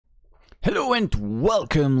Hello and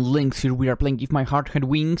welcome, Lynx. Here we are playing If My Heart Had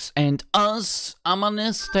Wings, and as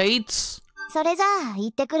Amane states,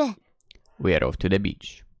 we are off to the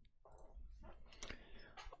beach.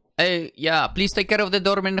 Yeah, please take care of the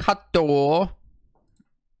dormant hatto.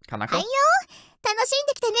 Kanako?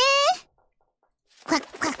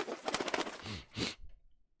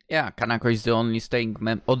 Yeah, Kanako is the only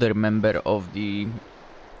staying other member of the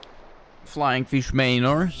Flying Fish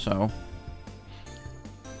Manor, so...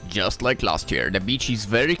 Just like last year, the beach is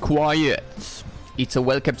very quiet. It's a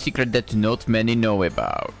well-kept secret that not many know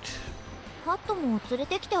about.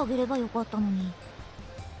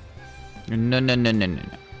 No.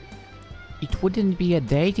 It wouldn't be a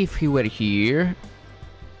date if he were here.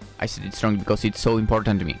 I said it's wrong because it's so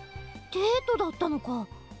important to me.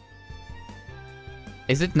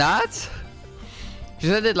 Is it not? She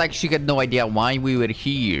said it like she had no idea why we were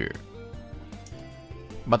here.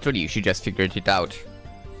 But really, she just figured it out.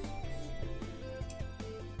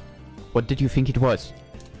 What did you think it was?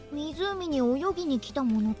 I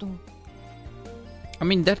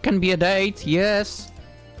mean, that can be a date, yes.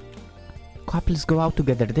 Couples go out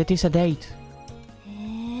together, that is a date.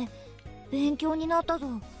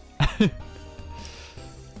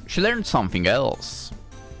 She learned something else.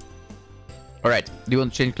 Alright, do you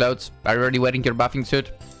want to change clothes? Are you already wearing your bathing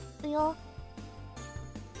suit? Yeah.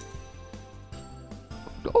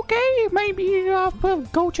 Okay, maybe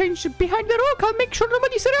go change behind the rock. I'll make sure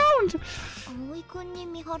nobody's around.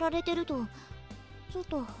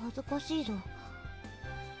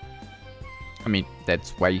 I mean,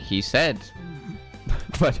 that's why he said.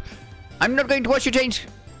 But I'm not going to watch you change.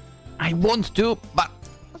 I want to, but...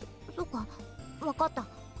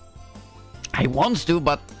 I want to,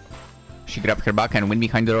 but... She grabbed her back and went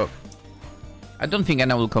behind the rock. I don't think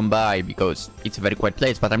Anna will come by because it's a very quiet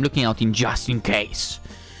place, but I'm looking out in just in case.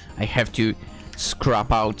 I have to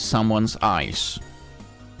scrap out someone's eyes.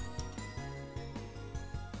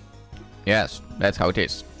 Yes, that's how it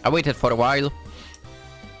is. I waited for a while.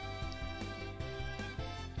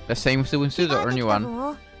 The same swimsuit or a new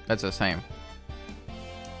one? That's the same.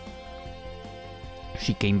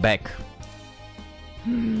 She came back.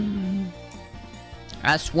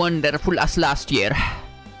 As wonderful as last year.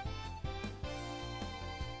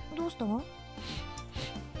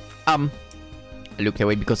 I looked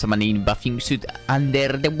away because I'm in a bathing suit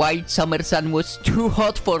under the white summer sun was too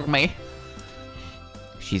hot for me.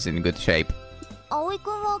 She's in good shape. Yeah,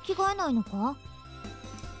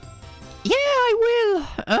 I will.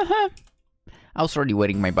 I was already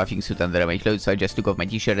wearing my bathing suit under my clothes, so I just took off my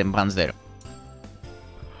t-shirt and pants there.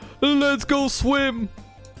 Let's go swim!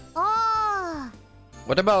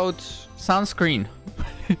 What about sunscreen?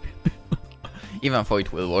 Even though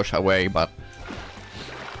it will wash away, but...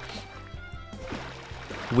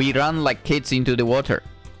 We run like kids into the water.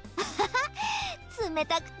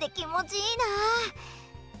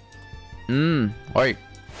 Oi.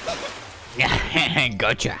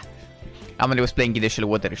 Gotcha. Amane was playing in the shallow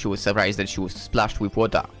water. She was surprised that she was splashed with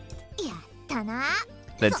water.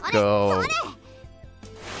 Let's go.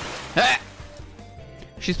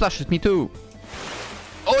 She splashed me too.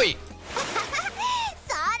 Oi!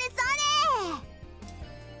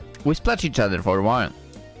 We splashed each other for a while.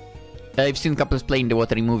 I've seen couples play in the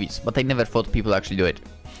water in movies, but I never thought people actually do it.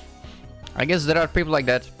 I guess there are people like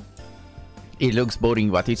that. It looks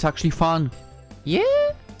boring, but it's actually fun.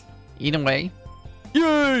 Yeah? In a way.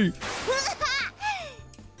 Yay!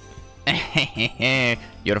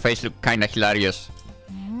 Your face looked kinda hilarious.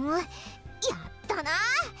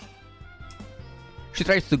 She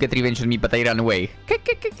tries to get revenge on me, but I ran away.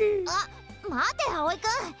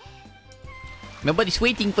 Nobody's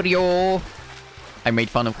waiting for you. I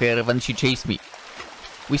made fun of her when she chased me.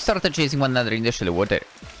 We started chasing one another in the shallow water.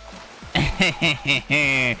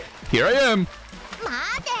 Here I am!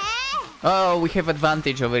 Oh, we have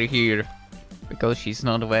advantage over here. Because she's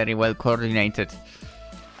not very well coordinated.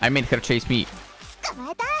 I made her chase me.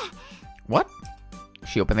 What?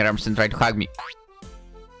 She opened her arms and tried to hug me.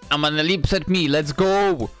 Amane leaps at me, let's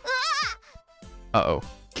go! Uh-oh.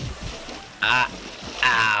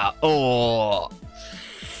 Oh!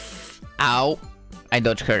 Ow! I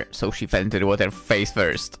dodged her, so she fell into the water face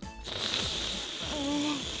first.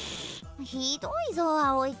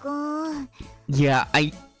 Yeah,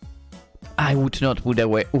 I would not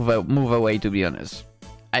move away, to be honest.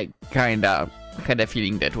 I kinda had a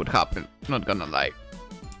feeling that would happen, not gonna lie.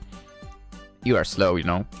 You are slow, you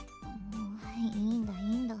know.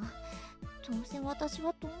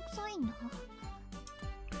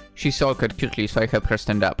 She sulked quickly, so I helped her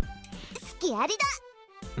stand up.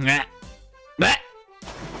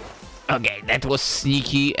 Okay, that was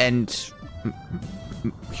sneaky and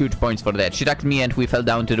Huge points for that. She attacked me and we fell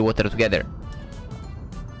down to the water together.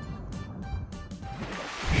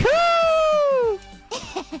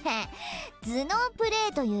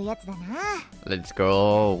 Let's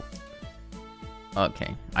go.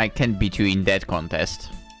 Okay, I can beat you in that contest.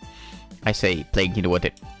 I say, playing in the water.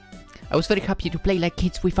 I was very happy to play like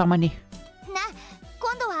kids with Amane.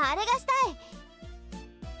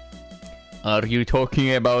 Are you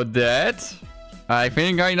talking about that? I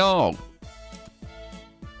think I know.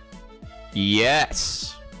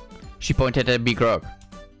 Yes. She pointed at a big rock.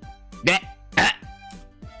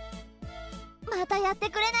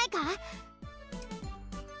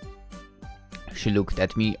 She looked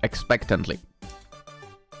at me expectantly.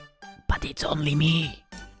 But it's only me.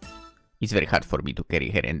 It's very hard for me to carry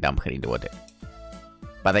her and dump her in the water.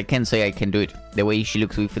 But I can say I can do it. The way she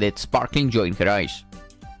looks with that sparkling joy in her eyes.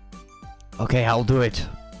 Okay, I'll do it.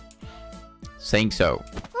 Saying so.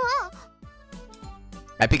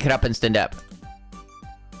 I pick her up and stand up.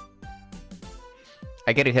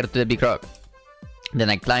 I carry her to the big rock. Then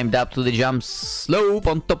I climbed up to the jump slope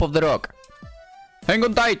on top of the rock. Hang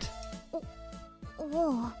on tight!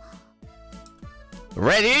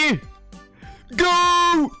 Ready?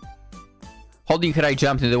 Go! Holding her, I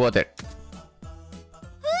jumped into the water.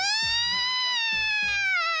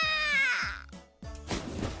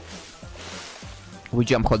 We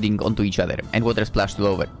jump holding onto each other, and water splashed all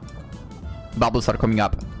over. Bubbles are coming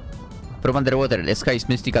up. From underwater, the sky is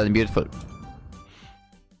mystical and beautiful.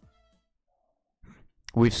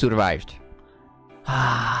 We've survived.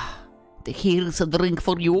 Here's a drink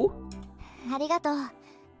for you.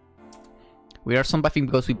 We are sunbathing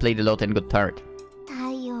because we played a lot and got tired.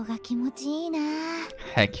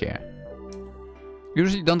 Heck yeah.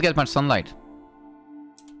 Usually don't get much sunlight.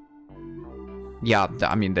 Yeah,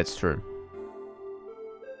 I mean, that's true.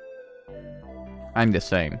 I'm the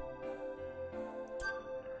same.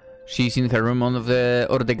 She's in her room or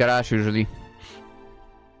the garage usually.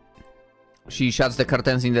 She shuts the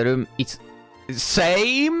curtains in the room. It's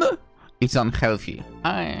same. It's unhealthy.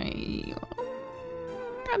 I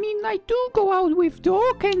mean, I do go out with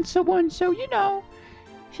dog and so on, so you know.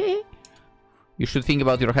 You should think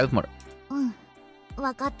about your health more.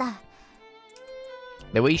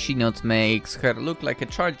 The way she nods makes her look like a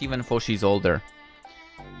child even though she's older.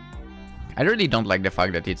 I really don't like the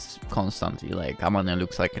fact that it's constantly like Amane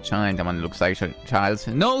looks like a child, Amane looks like a child.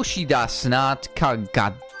 No, she does not.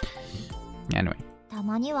 God. Anyway.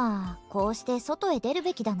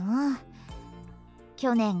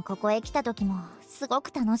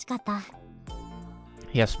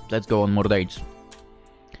 Yes, let's go on more dates.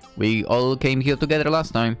 We all came here together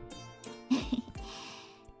last time.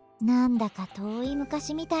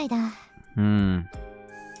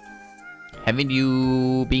 Haven't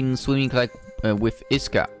you been swimming like with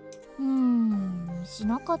Iska?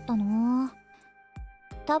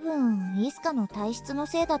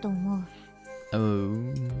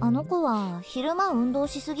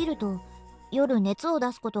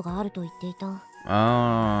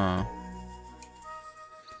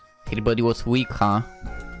 Her body was weak, huh?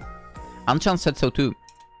 Anchan said so too.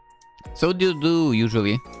 So do you do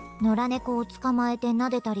usually?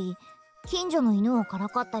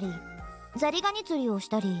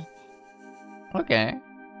 Okay.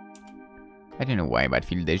 I don't know why, but I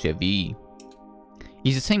feel deja vu.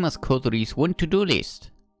 It's the same as Kotori's want-to-do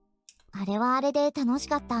list.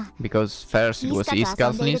 Because first it was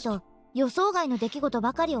Iska's list.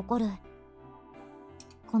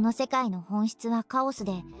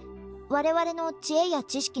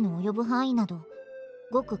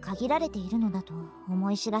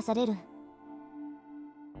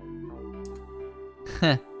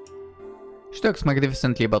 She talks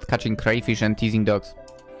magnificently about catching crayfish and teasing dogs.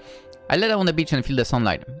 I lay down on the beach and feel the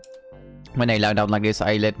sunlight. When I lie down like this,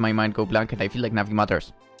 I let my mind go blank and I feel like nothing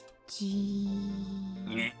matters.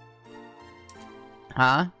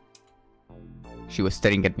 Huh? She was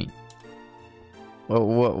staring at me.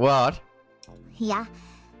 What? Yeah.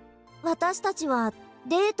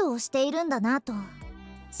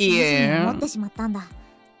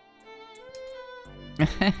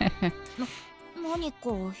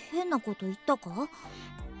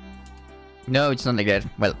 No, it's not like that.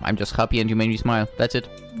 Well, I'm just happy and you made me smile. That's it.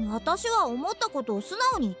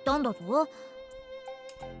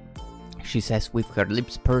 She says with her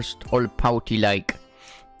lips pursed, all pouty like.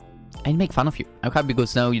 I make fun of you. I'm happy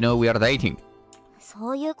because now you know we are dating.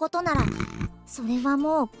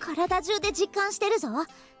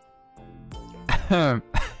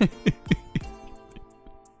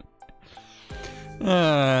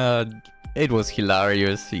 It was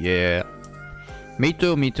hilarious, yeah. Me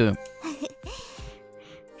too.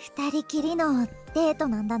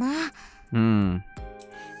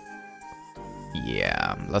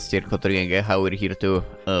 Yeah, last year Kotori and Geha were here too.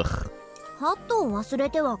 Ugh.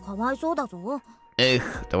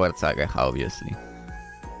 Ugh, towards Saga, obviously.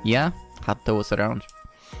 Yeah, Hatto was around.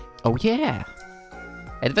 Oh yeah!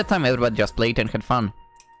 At that time everybody just played and had fun.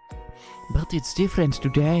 But it's different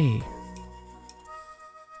today.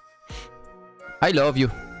 I love you.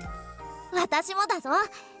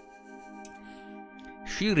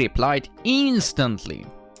 She replied instantly.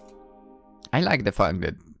 I like the fact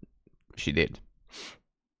that she did.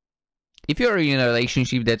 If you're in a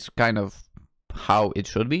relationship, that's kind of how it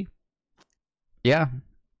should be. Yeah,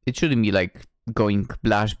 it shouldn't be like going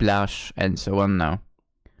blush blush and so on now.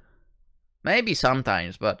 Maybe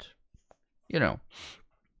sometimes, but you know.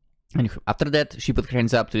 And after that, she put her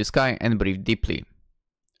hands up to the sky and breathed deeply.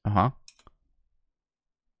 Uh-huh.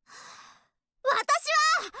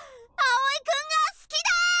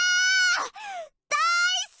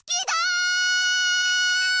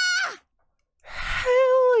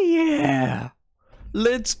 Hell yeah!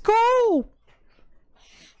 Let's go!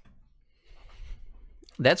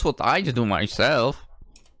 That's what I do myself.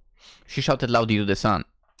 She shouted loudly to the sun.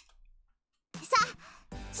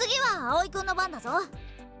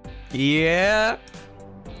 Yeah.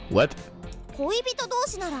 What?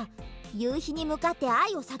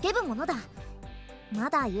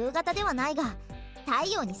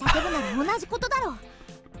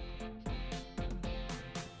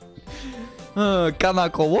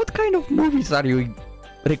 Kanako, what kind of movies are you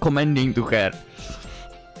recommending to her?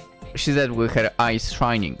 She said with her eyes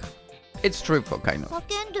shining. It's truthful, kind of.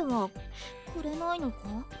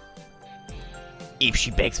 If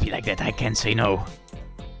she begs me like that, I can't say no.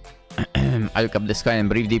 I look up the sky and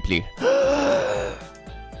breathe deeply.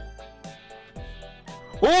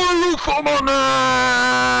 Oh, look,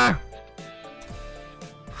 Amane!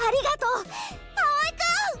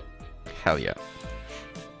 Hell yeah.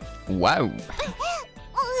 Wow.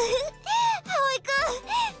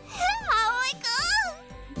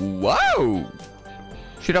 Wow!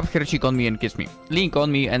 She rubbed her cheek on me and kissed me, leaning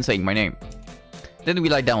on me and saying my name. Then we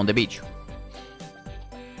lie down on the beach.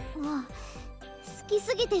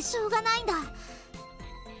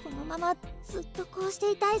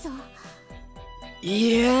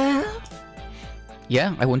 Yeah?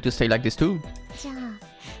 Yeah, I want to stay like this too.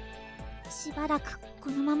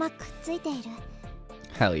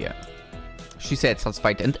 Hell yeah. She said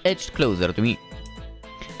satisfied and edged closer to me.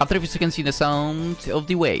 After a few seconds in the sound of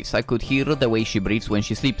the waves, I could hear the way she breathes when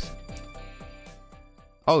she sleeps.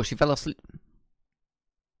 Oh, she fell asleep.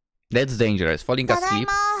 That's dangerous. Falling asleep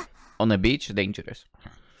on a beach, dangerous.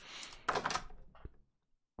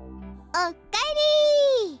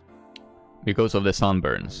 Because of the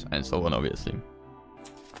sunburns and so on, obviously.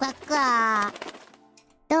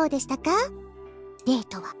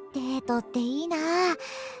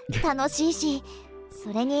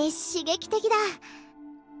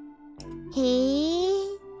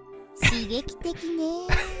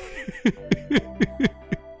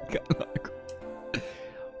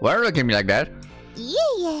 Why are you looking at me like that?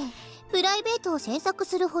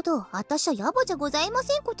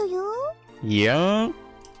 Yeah?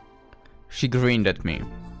 She grinned at me.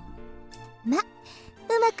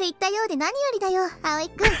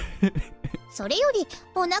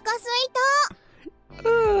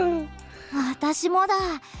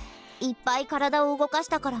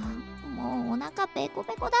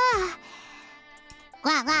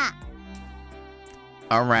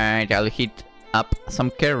 Alright, I'll heat up some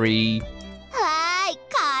curry.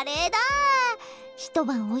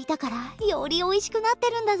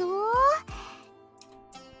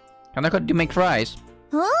 Kanako, do you make rice?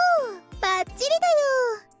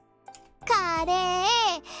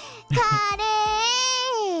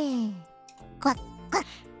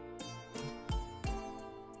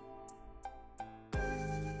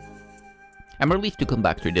 I'm relieved to come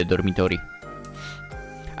back to the dormitory.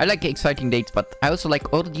 I like exciting dates, but I also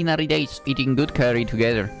like ordinary days, eating good curry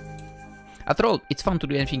together. After all, it's fun to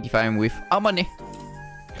do anything if I'm with Amane.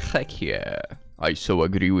 Heck yeah, I so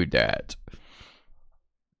agree with that.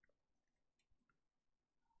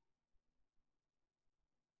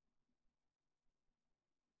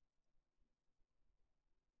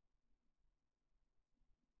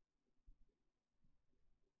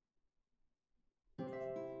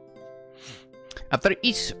 After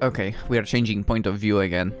each... Okay, we are changing point of view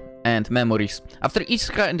again. And memories. After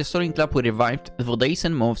Iska and the Soaring Club were revived, the days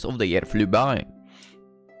and months of the year flew by.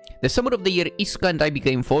 The summer of the year, Iska and I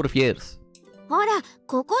became 4 years.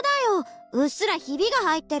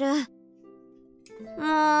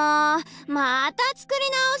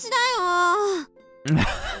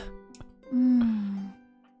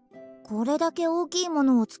 これだけ大きいも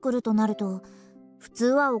のを作るとなると、普通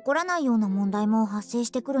は起こらないような問題も発生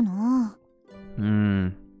してくるな。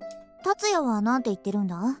達也はなんて言ってるん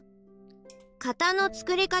だ？型の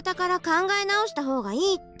作り方から考え直した方がい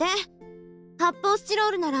いって。発泡スチロ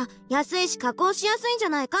ールなら安いし加工しやすいんじゃ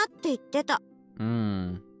ないかって言ってた。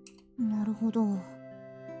なるほど。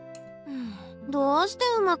どうして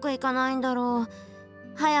うまくいかないんだろう。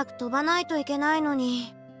早く飛ばないといけないの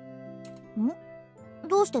に。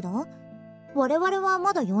どうしてだ？我々は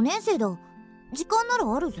まだ4年生だ。時間な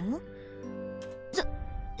らあるぞ。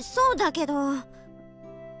そうだけど、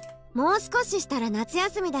もう少ししたら夏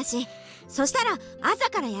休みだし、そしたら朝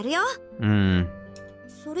からやるよ。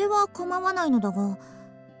それは構わないのだが、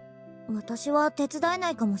私は手伝えな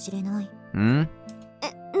いかもしれない。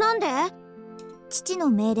なんで？父の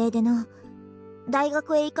命令でな。大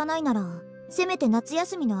学へ行かないなら、せめて夏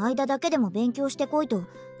休みの間だけでも勉強してこいと、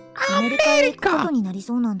アメリカへ行くことになり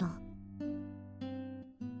そうなんだ。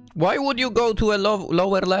Why would you go to a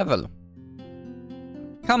lower level?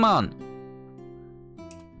 Come on!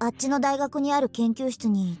 あっちの大学にある研究室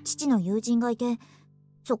に父の友人がいて、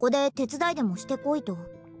そこで手伝いでもしてこいと。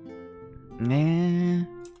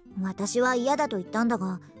私は嫌だと言ったんだ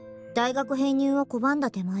が、大学編入を拒ん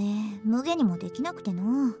だ手前、無下にもできなくて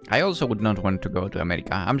な。I also would not want to go to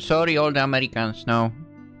America. I'm sorry, all the Americans, no.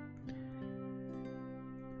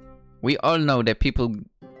 We all know that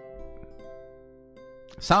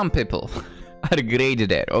some people are great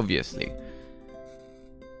there, obviously.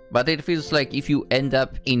 But it feels like if you end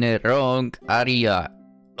up in a wrong area,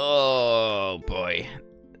 oh boy.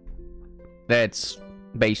 That's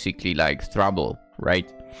basically like trouble,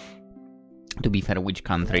 right? To be fair, which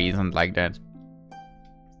country isn't like that?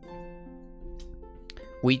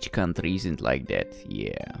 Which country isn't like that?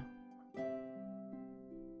 Yeah.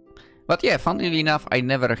 But yeah, funnily enough, I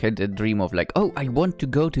never had a dream of like, oh, I want to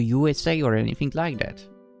go to USA or anything like that.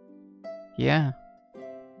 Yeah.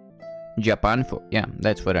 Japan yeah,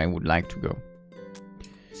 that's where I would like to go.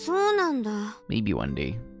 そうなんだ。Maybe one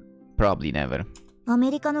day. Probably never. ア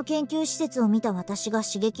メリカの研究施設を見た私が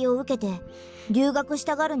刺激を受けて、留学し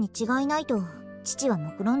たがるに違いないと父は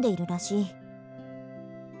目論んでいるらしい。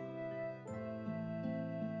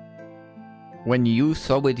When you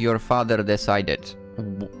saw it, your father decided.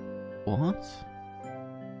 What?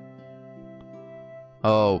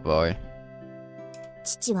 Oh boy.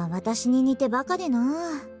 父は私に似てバカで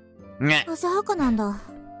な。浅はかなんだ。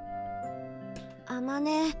あま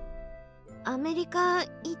ね、アメリカ行っ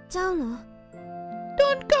ちゃうの？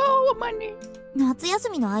 Don't go, Amane. 夏休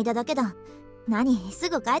みの間だけだ。何、す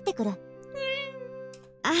ぐ帰ってくる。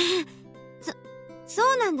そ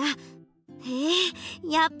うなんだ。へえ、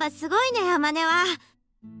やっぱすごいね、あまねは。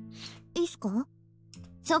いいっすか？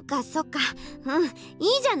そっか。いい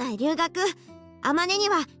じゃない、留学。あまねに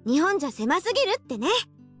は日本じゃ狭すぎるってね。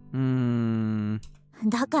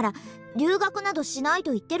だから、留学などしない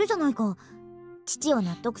と言ってるじゃないか。父を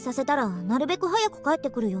納得させたら、なるべく早く帰って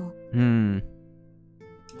くるよ。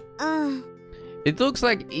It looks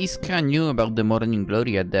like Iska knew about the morning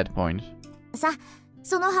glory at that point. さ、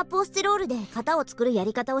その発泡スチロールで型を作るや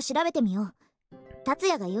り方を調べてみよう。達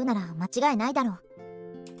也が言うなら間違いないだろう。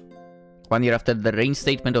1 year after the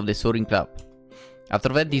reinstatement of the soaring club.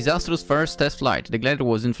 After that disastrous first test flight, the glider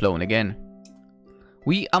wasn't flown again.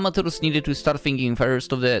 We amateurs needed to start thinking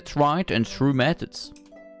first of the tried and true methods.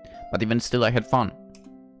 But even still, I had fun.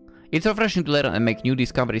 It's refreshing to learn and make new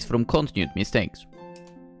discoveries from continued mistakes.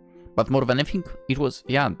 But more than anything, it was...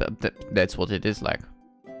 yeah, that's what it is like.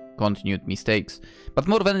 Continued mistakes. But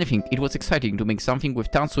more than anything, it was exciting to make something with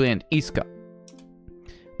Tatsu and Iska.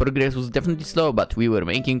 Progress was definitely slow, but we were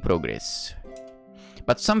making progress.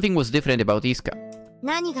 But something was different about Iska.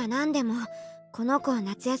 何が何でも、この子を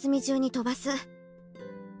夏休み中に飛ばす。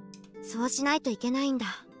そうしないといけないんだ。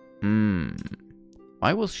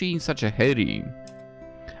Why was she in such a hurry?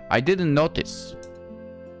 I didn't notice.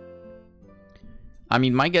 I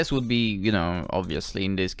mean, my guess would be, you know, obviously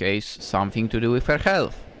in this case, something to do with her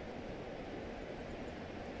health.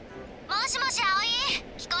 もしもし、葵、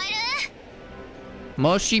聞こえる？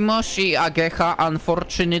 Moshi Moshi, Ageha,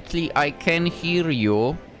 unfortunately, I can hear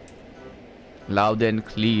you. Loud and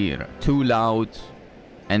clear. Too loud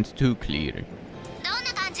and too clear. どん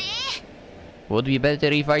な感じ？ Would be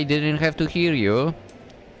better if I didn't have to hear you.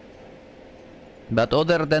 But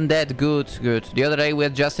other than that, good. The other day we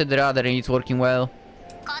adjusted the rudder and it's working well.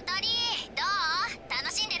 小鳥、どう？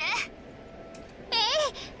楽しんでる？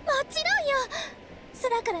もちろんよ。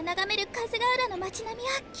空から眺める風ヶ浦の街並みは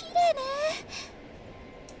綺麗ね。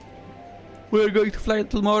We're going to fly a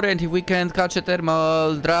little more, and if we can't catch a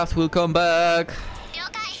thermal draft, we'll come back. 了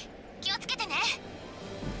解。気をつけ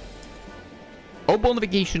Upon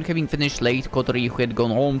vacation, having finished late, Kotori, who had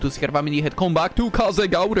gone home to see her family, had come back to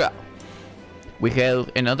Kasegaura. We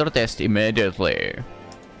held another test immediately.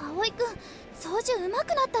 Aoi君、操縦上手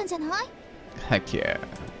くなったんじゃない？ Heck yeah.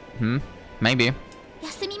 Maybe.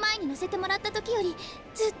 休み前に乗せてもらった時より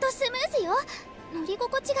ずっとスムーズよ。乗り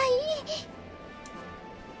心地がいい。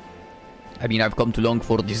I mean, I've come too long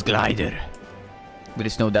for this glider. There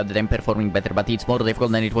is no doubt that I'm performing better, but it's more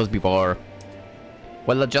difficult than it was before.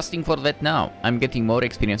 While adjusting for that now, I'm getting more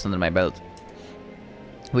experience under my belt.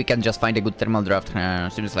 We can just find a good thermal draft.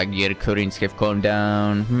 Seems like the air currents have calmed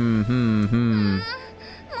down. も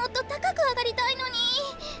っと高く上がりたいのに。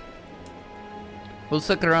We'll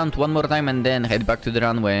suck around one more time and then head back to the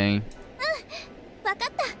runway. わか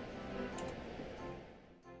った。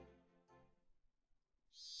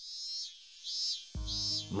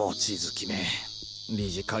望月め、理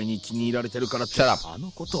事会に気に入られてるからって Shut up. あ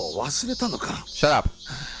のことを忘れたのか。 Shut up.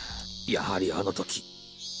 やはりあの時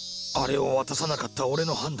あれを渡さなかった俺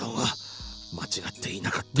の判断は間違っていな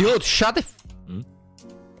かった。 Dude, shut the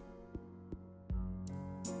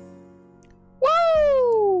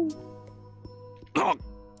Woo!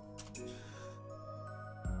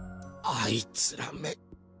 あいつらめ。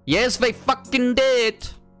 Yes, they fucking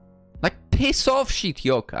did! Like, piss off,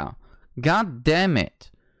 Shityoka. God damn it.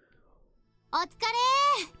 お疲れ。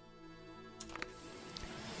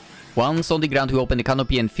 Once on the ground, we open the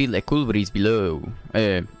canopy and feel a cool breeze below.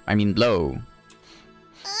 I mean, blow.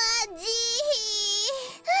 あじー。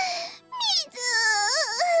水。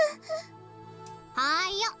は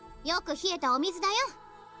いよ。よく冷えたお水だよ。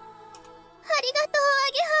ありがとう、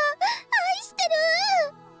アゲハ。愛して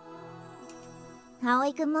る。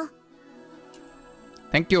葵くんも。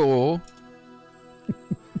Thank you.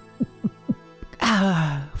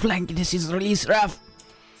 Flankiness is really rough.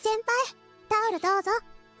 先輩、タオルどうぞ。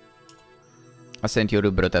I sent you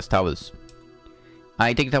brought us towels.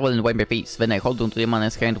 I take a towel and wipe my face. Then I hold onto the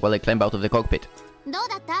Amane's hand while I climb out of the cockpit. どう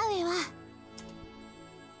だった、上は。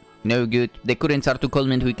No good. The currents are too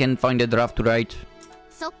cold and we can't find a draft to ride.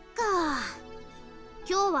 そっか。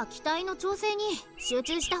今日は機体の調整に集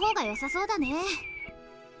中した方が良さそうだね。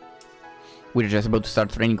We're just about to start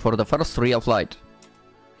training for the first real flight.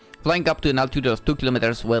 Flying up to an altitude of 2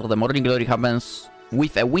 kilometers where the morning glory happens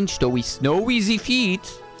with a winch to with no easy feet. ね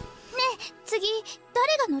え、次、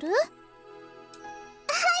誰が乗る？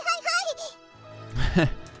はい。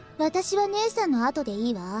私は姉さんの後で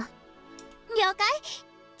いいわ。了解。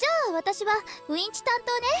じゃあ私はウィンチ担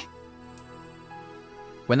当ね。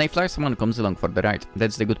When I fly, someone comes along for the ride.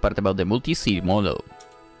 That's the good part about the multi-seat model.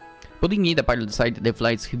 Putting me the pilot aside, the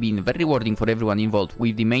flights have been very rewarding for everyone involved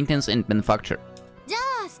with the maintenance and manufacture. じゃ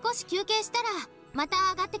あ少し休憩したらまた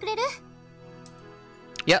上がってくれる？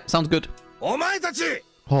 Yeah, sounds good. お前たち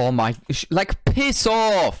Oh my... Like, piss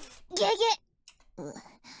off! ゲゲ。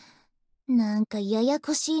なんかやや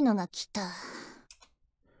こしいのが来た。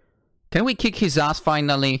Can we kick his ass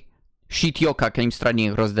finally? Shityoka came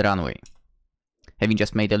striding across the runway. Having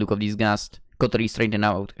just made a look of disgust, Kotori straightened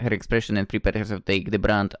out her expression and prepared herself to take the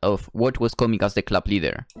brunt of what was coming as the club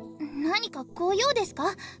leader. 何かご用です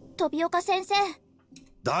か？飛岡先生。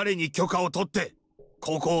誰に許可を取って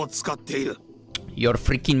ここを使っている？ Your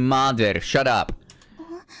freaking mother! Shut up!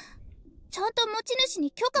 ちゃんと持ち主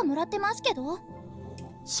に許可もらってますけど。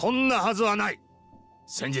そんなはずはない。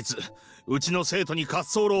先日うちの生徒に滑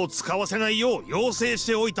走路を使わせないよう要請し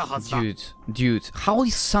ておいたはずだ。Dude, how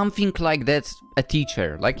is something like that a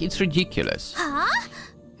teacher? Like, it's ridiculous. はあ？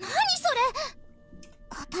何それ？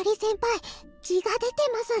小鳥先輩、血が出て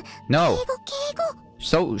ます。 No. 敬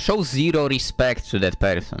語。Show zero respect to that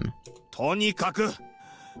person. とにかく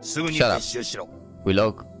すぐに撤収しろ。We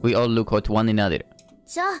all look at one another.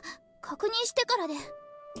 じゃあ確認してからで。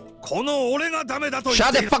この俺がダメだと言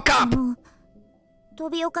っている。 Shut the fuck up!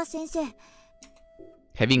 飛岡先生。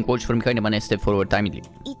Having watched from behind, Amane stepped forward timidly.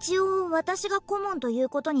 一応私が顧問という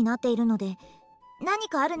ことになっているので、何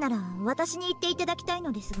かあるなら私に言っていただきたい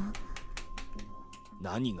のですが。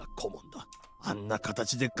何が顧問だ。あんな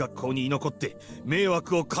形で学校に居残って迷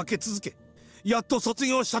惑をかけ続け、やっと卒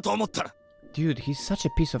業したと思ったら。 Dude, he's such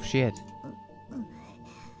a piece of shit.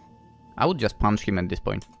 I would just punch him at this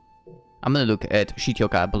point. I'm gonna look at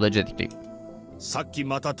Shityoka apologetically. さっき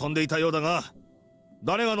また飛んでいたようだが、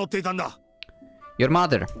誰が乗っていたんだ？ Your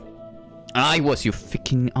mother. I was, you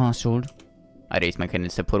freaking asshole. I raised my hand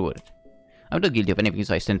and stepped forward. I'm not guilty of anything,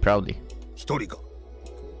 so I stand proudly. 一人か？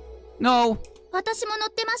 No! 私も乗っ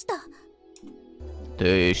てました。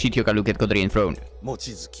The Shityoka looked at Kotori and frowned. 望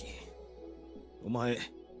月、お前、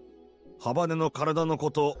ハバネの体のこ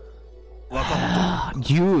と分かった？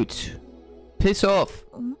 Dude! Piss off!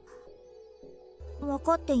 分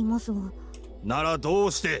かっていますが。ならど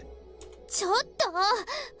うして？ちょっと、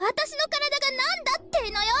私の体がなんだって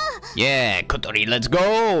のよ。 Yeah, Kotori, let's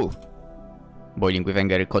go! Boiling with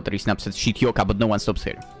anger, Kotori snaps at Shitioka, but no one stops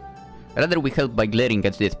her. Rather, we help by glaring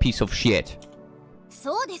at that piece of shit.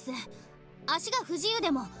 そうです。足が不自由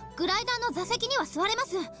でもグライダーの座席には座れま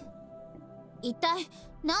す。一体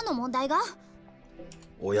何の問題が？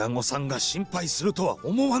親御さんが心配するとは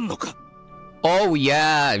思わんのか？ Oh,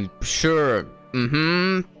 yeah, sure.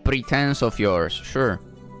 Pretense of yours, sure.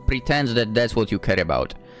 Pretend that that's what you care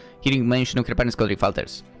about. Hearing mention of your parents' Kotori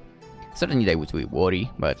falters. Certainly they would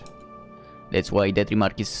worry, but that's why that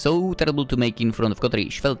remark is so terrible to make in front of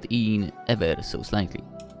Kotori. She felt in ever so slightly.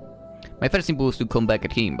 My first impulse was to come back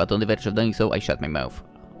at him, but on the verge of doing so, I shut my mouth.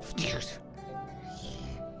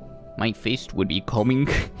 My fist would be coming.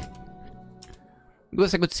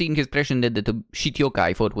 Because I could see in his expression that the Shitioka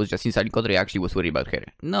I thought was just inside Kotori actually was worried about her.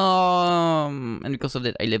 No, and because of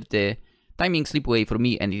that, I let the timing slip away from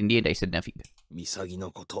me, and in the end, I said nothing. ミサギ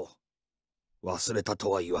のこと忘れたと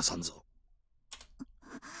は言わさんぞ。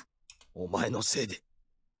お前のせいで。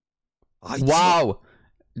Wow,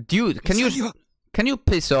 dude, can you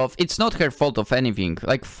piss off? It's not her fault of anything.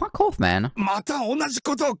 Like, fuck off, man. また同じ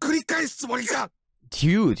ことを繰り返すつもりか。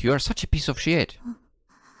 Dude, you are such a piece of shit.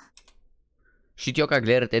 Shitioka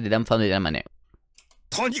glared at the dumbfounded Amane.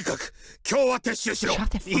 とにかく今日は撤収しろ。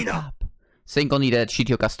 Shut the いい fuck な。 up. Saying only that,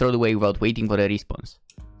 Shitioka strolled away without waiting for a response.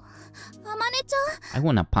 あまねちゃん。 I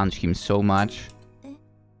wanna punch him so much.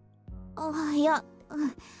 あ、いや、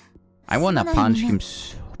I wanna punch him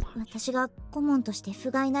so much. 私が顧問として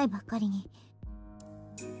不甲斐ないばっかりに。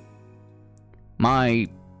My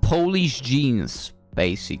Polish genes,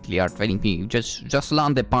 basically, are telling me just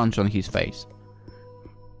land a punch on his face.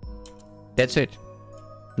 That's it.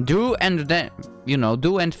 Do and then, you know,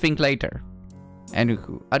 do and think later. And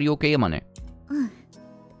are you okay, Amane?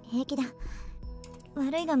 平気だ。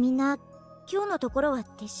悪いがみんな今日のところは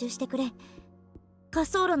撤収してくれ。滑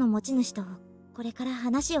走路の持ち主とこれから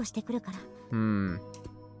話をしてくるから。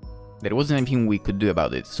There wasn't anything we could do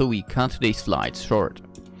about it, so we cut today's flight short.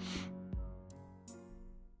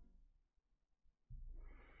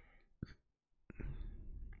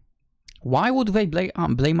 Why would they blame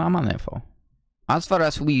Amane for? As far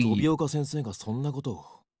as we...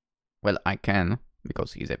 Well, I can,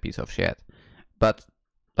 because he's a piece of shit. But,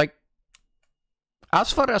 like,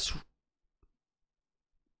 as far as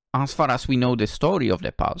we know the story of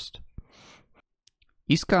the past,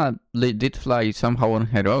 Iska did fly somehow on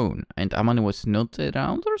her own, and Amane was not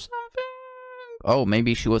around or something? Oh,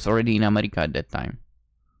 maybe she was already in America at that time.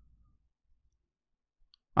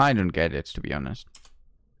 I don't get it, to be honest.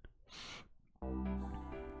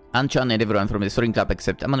 Anchan and everyone from the soaring club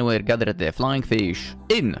except Amane were gathered at the Flying Fish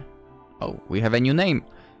Inn. Oh, we have a new name.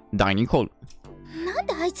 Dining Hall.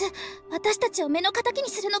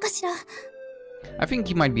 I think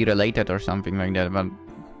he might be related or something like that, but...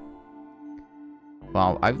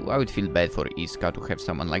 Wow, I would feel bad for Iska to have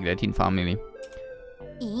someone like that in family.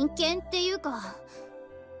 陰険っていうか、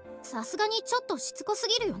さすがにちょっとしつこす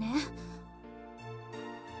ぎるよね。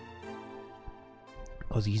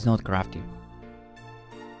 Because he's not crafty.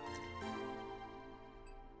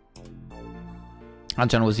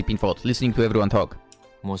 Anchan was deep in thought, listening to everyone talk.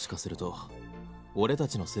 What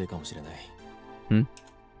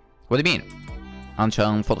do you mean?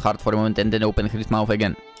 Anchan thought hard for a moment and then opened his mouth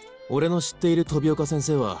again. He's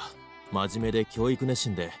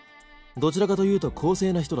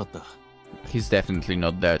definitely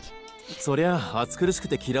not that. そりゃ暑苦しく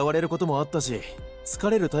て嫌われることもあったし、疲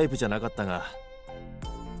れるタイプじゃなかったが、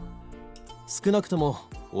少なくとも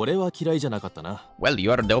俺は嫌いじゃなかったな。Well, you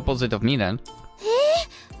are the opposite of me then. 嘘。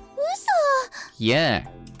 Yeah.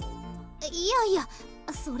 いやいや、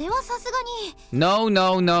それはさすがに。No,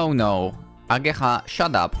 no, no, no. Ageha,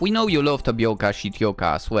 shut up. We know you love Tobioka,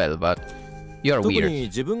 Shitioka as well, but you're 特 weird. に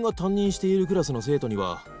自分が担任しているクラスの生徒に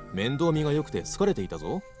は面倒見が良くて好かれていた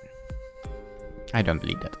ぞ。I don't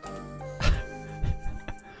believe that.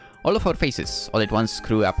 All of our faces all at once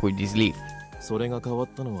screw up with this leaf. それが変わっ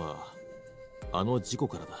たのはあの事故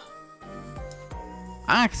からだ。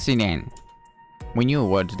Accident. We knew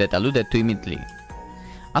words that alluded to immediately.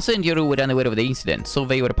 Asa and Yoru were unaware of the incident, so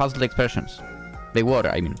they were puzzled expressions. They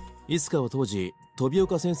were, I mean. いつかは当時、飛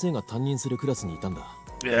岡先生が担任するクラスにいたんだ。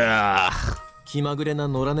気まぐれな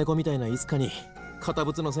野良猫みたいなイスカに、堅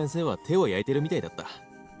物の先生は手を焼いてるみたいだった。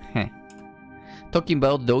Talking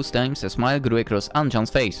about those times, a smile grew across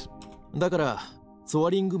Anchan's face. だから、ソア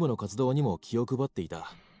リング部の活動にも気を配ってい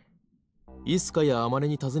た。イスカやアマネ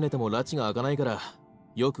に尋ねても拉致が開かないから、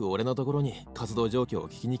よく俺のところに活動状況を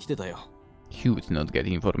聞きに来てたよ。He would not get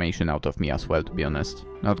information out of me as well, to be honest.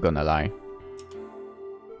 Not gonna lie.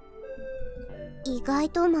 意外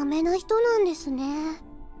とマメな人なんですね。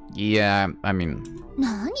Yeah, I mean...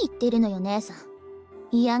 何言ってるのよ姉さん。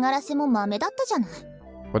嫌がらせも豆だったじゃない。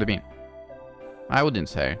 What do you mean? I wouldn't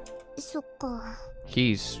say. そっか。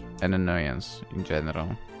He's an annoyance in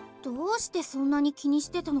general. どうしてそんなに気に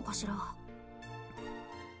してたのかしら。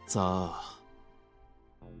さあ、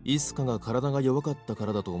イスカが体が弱かったか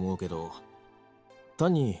らだと思うけど、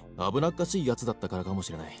単に危なっかしいやつだったからかも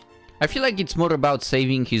しれない。I feel like it's more about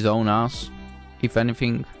saving his own ass, if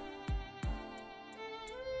anything.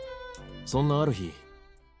 そんなある日、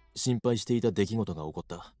心配していた出来事が起こっ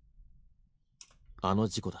た。あの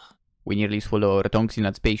事故だ。We nearly swallow our tongues in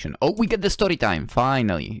anticipation. Oh, we get the story time!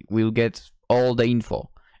 Finally! We'll get all the info.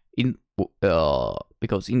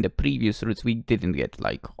 Because in the previous routes we didn't get,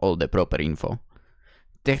 like, all the proper info.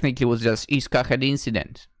 Technically it was just Iska had the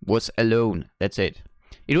incident. Was alone. That's it.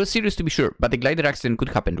 It was serious to be sure, but the glider accident could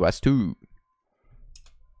happen to us too.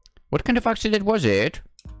 What kind of accident was it?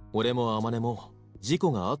 俺もアマネも事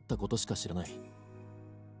故があったことしか知らない。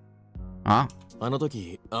あの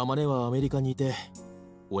時、アマネはアメリカにいて、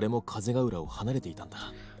俺も風ヶ浦を離れていたんだ。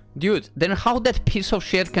Dude, then how that piece of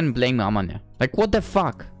shit can blame Amane? Like, what the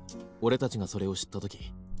fuck? 俺たちがそれを知った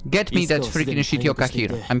時、 Get me that freaking shitioka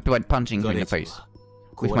here. I'm punching you in the face.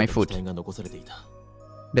 With my foot.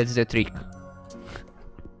 That's the trick.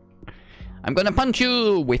 I'm gonna punch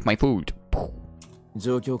you with my foot.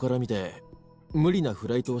 状況から見て、無理なフ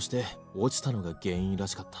ライトをして落ちたのが原因ら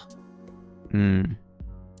しかった。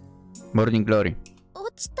Morning glory.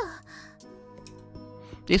 落ちた。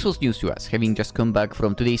This was news to us, having just come back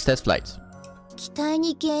from today's test flights. 機体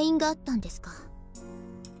に原因があったんですか。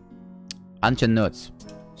Ancient notes.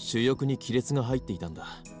 主翼に亀裂が入っていたんだ。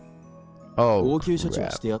Oh, 応急処置を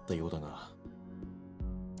してあったようだが。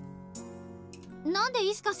なんで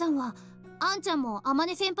イスカさんは、アンちゃんもアマ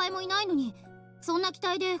ネ先輩もいないのに、そんな機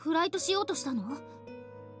体でフライトしようとしたの？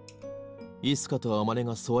イスカとアマネ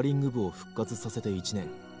がソアリング部を復活させて1年。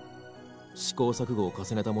試行錯誤を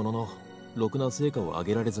重ねたものの、ろくな成果を上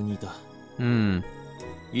げられずにいた。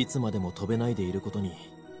いつまでも飛べないでいることに、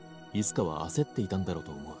イスカは焦っていたんだろう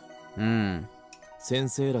と思う。先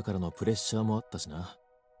生らからのプレッシャーもあったしな。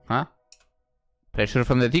Huh? Pressure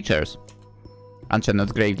from the teachers? Ancient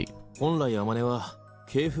notes gravely. 本来アマネは、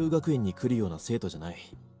慶風学園に来るような生徒じゃない。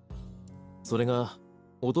それが、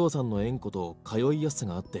お父さんの縁故と通いやすさ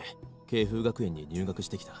があって、慶風学園に入学し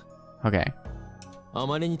てきた。Okay. ア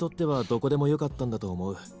マネにとってはどこでもよかったんだと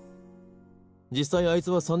思う。実際あいつ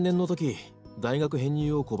は3年の時、大学編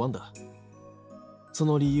入を拒んだ。そ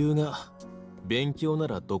の理由が、勉強な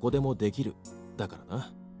らどこでもできる。だから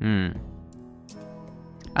な。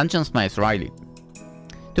Ancient smiles wryly.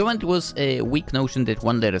 To one, it was a weak notion that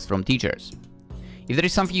one letters from teachers. If there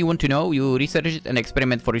is something you want to know, you research it and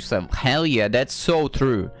experiment for yourself. Hell yeah, that's so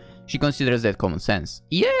true. She considers that common sense.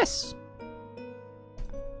 Yes!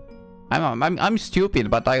 I'm stupid,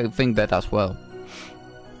 but I think that as well.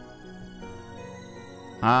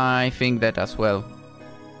 I think that as well.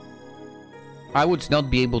 I would not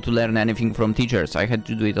be able to learn anything from teachers. I had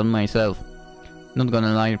to do it on myself. Not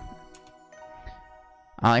gonna lie.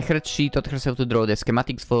 I heard she taught herself to draw the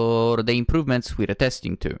schematics for the improvements we were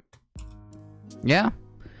testing too. Yeah?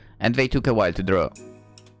 And they took a while to draw.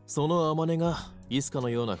 そのアマネがイスカの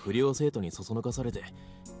ような不良生徒にそそのかされて、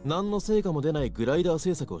何の成果も出ないグライダー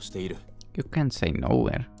制作をしている。You can't say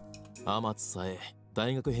nowhere. アマツさえ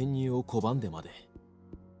大学編入を拒んでまで。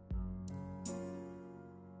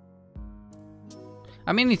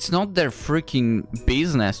I mean, it's not their freaking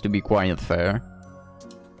business to be quite fair.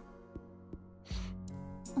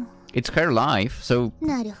 It's her life, so...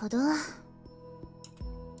 なるほど。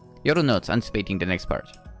 Your notes anticipating the next part.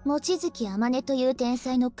 望月天音という天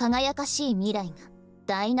才の輝かしい未来が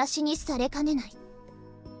台無しにされかねない。っ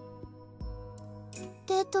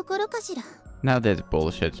てところかしら。Now that's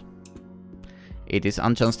bullshit. It is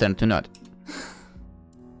Anchan's turn to nod.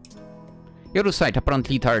 Yoru's side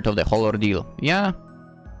apparently tired of the whole ordeal. Yeah,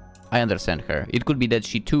 I understand her. It could be that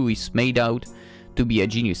she too is made out to be a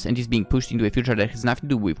genius and is being pushed into a future that has nothing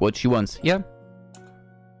to do with what she wants. Yeah.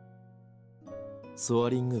 ソア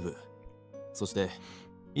リング部、そして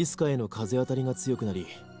イスカへの風当たりが強くなり、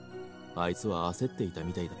あいつは焦っていた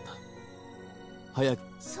みたいだった。早く。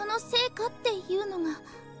そのせいかっていうのが。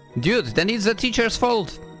Dude, then it's the teacher's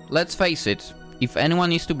fault. Let's face it. If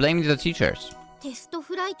anyone is to blame, it's the teachers. テスト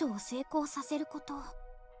フライトを成功させること。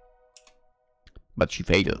But she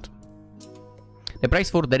failed. The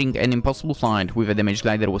price for daring an impossible flight with a damaged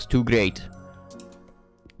glider was too great.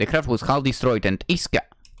 The craft was half destroyed and Iska.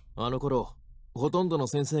 あの頃、ほとんどの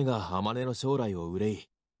先生がアマネの将来を憂い、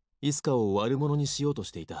イスカを悪者にしようと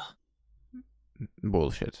していた。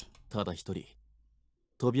Bullshit. ただ一人、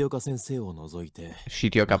飛岡先生を除いて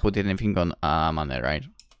Shitioka put anything on Amane, right?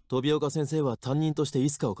 飛岡先生は担任として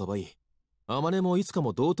いつかをかばい、Amaneもいつか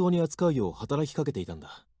も同等に扱うよう働きかけていたん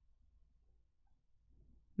だ。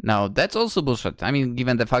Now, that's also bullshit. I mean,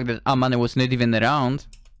 given the fact that Amane was not even around,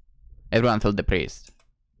 everyone felt depressed.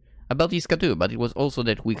 About Iska too, but it was also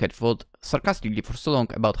that we had thought sarcastically for so long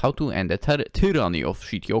about how to end the tyranny of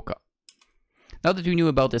Shitioka. Now that we knew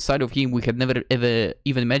about a side of him we had never ever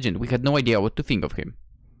even imagined, we had no idea what to think of him.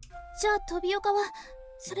 じゃあ飛び岡は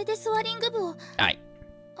それでソアリング部をAye.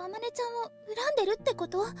 あまねちゃんを恨んでるってこ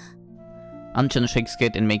と？ Anchan shakes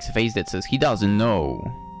head and makes a face that says he doesn't know.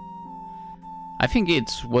 I think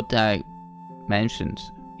it's what I mentioned.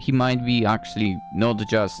 He might be actually not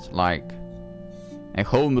just like a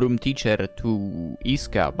homeroom teacher to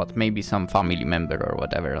Iska, but maybe some family member or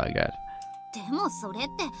whatever like that. でもそれっ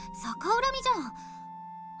て逆恨みじゃん。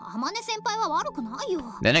あまね先輩は悪くないよ。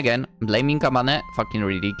 Then again, blaming Amane, fucking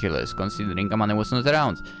ridiculous, considering Amane was not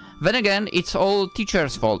around. Then again, it's all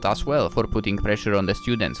teachers' fault as well for putting pressure on the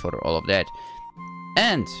students for all of that.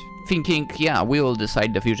 And thinking, yeah, we will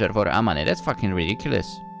decide the future for Amane. That's fucking ridiculous.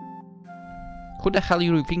 Who the hell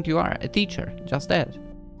you think you are? A teacher. Just that.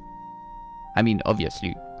 I mean,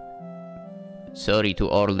 obviously. Sorry to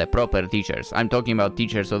all the proper teachers. I'm talking about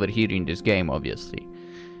teachers over here in this game, obviously.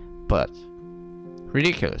 But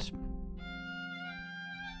ridiculous.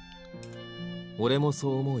 俺もそ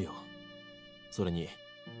う思うよ。それに、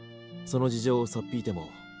その事情をさっぴいても、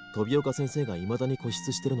飛岡先生が未だに固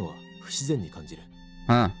執してるのは不自然に感じる。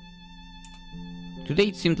Huh. Today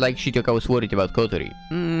it seemed like Shitioka was worried about Kotori.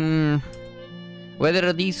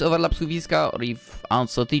 Whether this overlaps with Iska or if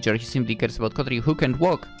also teacher he simply cares about Kotori who can't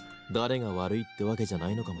walk. 誰が悪いってわけじゃな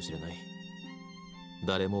いのかもしれない。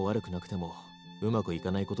誰も悪くなくてもうまくい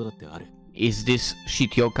かないことだってある。Is this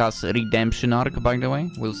Shitioka's redemption arc, by the way?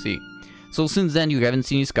 We'll see. So since then you haven't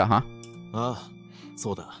seen Iska, huh? ああ、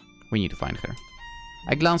そうだ。We need to find her.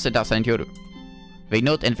 I glanced at Asa and Yoru. They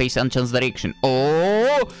nod and face Anchan's direction.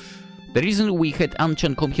 Oh! The reason we had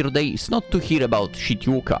Anchan come here today is not to hear about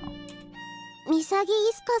Shitioka. ミサギ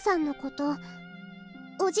イスカさんのこと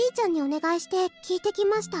おじいちゃんにお願いして聞いてき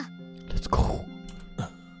ました。 Let's go.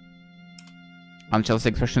 Anchan's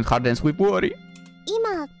expression hardens with worry.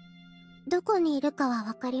 今どこにいるかは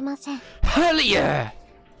わかりません。 Hell yeah!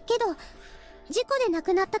 けど事故で亡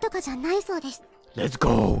くなったとかじゃないそうです。 Let's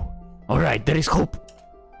go. Alright, there is hope.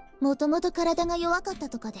 もともと体が弱かった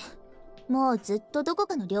とかで、もうずっとどこ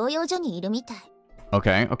かの療養所にいるみたい。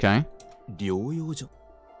 Okay, okay. 療養所？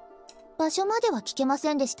場所までは聞けま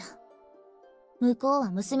せんでした。向こう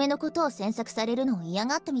は娘のことを詮索されるのを嫌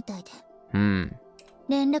がったみたいで。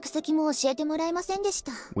連絡先も教えてもらえませんでし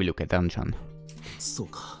た。We look at Anchan. そう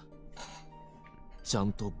か。ちゃ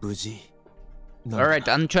んと無事。Alright,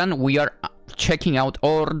 Anchan, we are checking out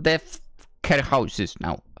all the care houses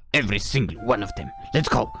now. Every single one of them. Let's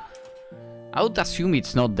go. I would assume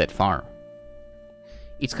it's not that far.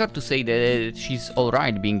 It's hard to say that she's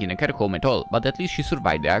alright being in a care home at all, but at least she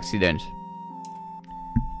survived the accident.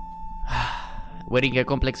 Wearing a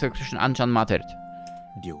complex expression, Anchan muttered.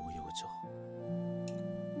 療養所。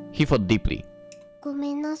He thought deeply. ご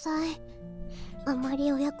めんなさい。あま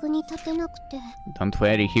りお役に立てなくて。 Don't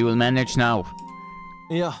worry, he will manage now.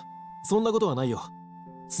 いや、そんなことはないよ。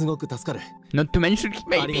すごく助かる。Not to mention,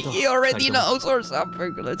 maybe he already knows or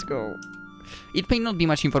something. Let's go. It may not be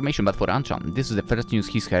much information, but for Anchan, this is the first news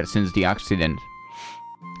he's heard since the accident.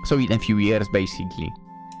 So in a few years, basically.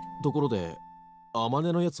 ところで、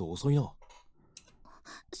Amaneのやつ遅いな。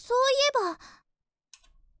そうい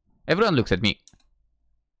えば。 Everyone looks at me.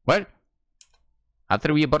 What?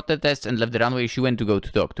 After we aborted the test and left the runway, she went to go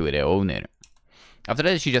to talk to the owner. After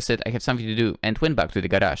that, she just said, I have something to do, and went back to the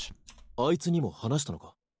garage. あいつにも話したの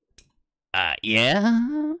か？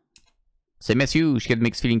 Yeah? Same as you, she had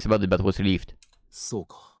mixed feelings about it, but was relieved. そう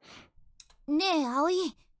か。ねえ、葵。迎え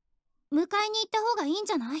に行った方がいいん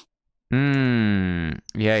じゃない？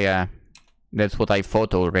 Yeah. That's what I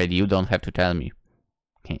thought already, you don't have to tell me.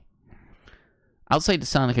 Okay. Outside the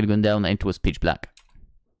sun had gone down and it was pitch black.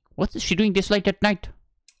 What is she doing this late at night?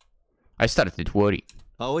 I started to worry.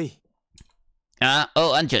 Aoi.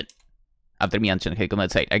 Oh, Anchan. After me, Anchan had come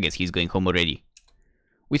outside. I guess he's going home already.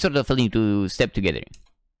 We sort of fell into step together.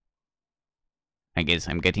 I guess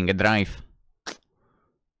I'm getting a drive.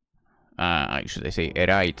 Should I say a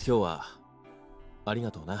ride? 今日はあり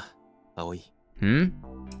がとうな、Aoi.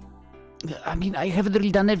 I mean, I haven't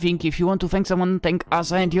really done anything. If you want to thank someone, thank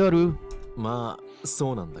Asa and Yoru. まあ、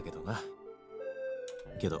そうなんだけどな。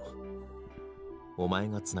けど、お前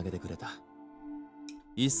がつなげてくれた。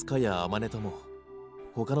イスカやAmaneとも、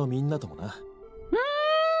他のみんなともな。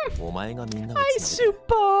I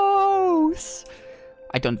suppose.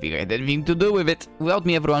 I don't think I had anything to do with it. Without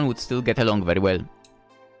me, everyone would still get along very well.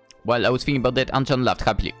 While I was thinking about that, Anchan laughed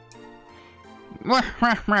happily. What?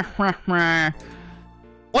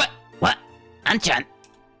 What? Anchan?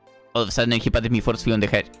 All of a sudden, he patted me forcefully on the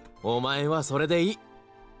head.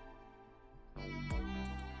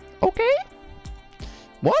 Okay.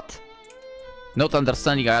 What? Not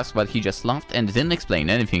understanding, I asked, but he just laughed and didn't explain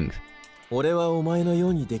anything. 俺はお前のよ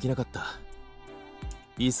うにできなかった。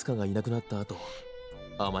イスカがいなくなった後、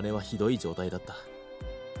アマネはひどい状態だった。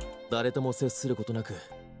誰とも接することなく、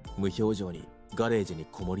無表情にガレージに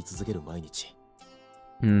こもり続ける毎日。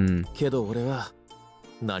けど俺は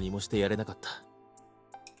何もしてやれなかった。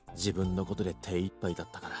自分のことで手一杯だっ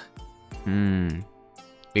たから。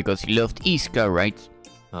Because he loved Iska, right?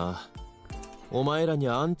 ああ。お前らに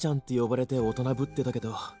アンちゃんって呼ばれて大人ぶってたけ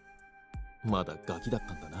ど、まだガキだっ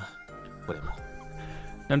たんだな。俺も。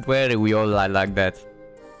Don't worry, we all are like that.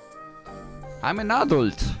 I'm an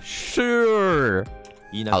adult. Sure.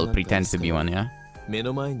 I'll pretend to be one, yeah? 目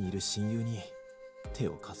の前にいる親友に手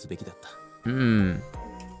を貸すべきだった。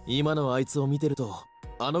今のあいつを見てると、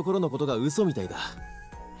あの頃のことが嘘みたいだ。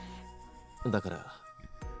だから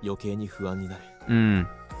余計に不安になる。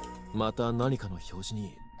また何かの拍子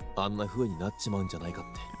にあんな風になっちまうんじゃないかっ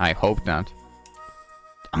て。I hope not.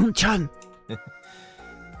 アンちゃん。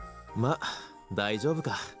ま、大丈夫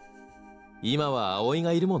か。今は葵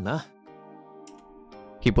がいるもんな。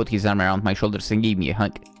He put his arm around my shoulders and gave me a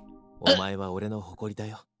hug. お前は俺の誇りだ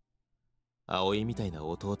よ。葵みたいな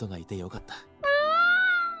弟がいてよかった。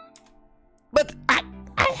But I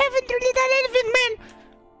haven't really done anything, man!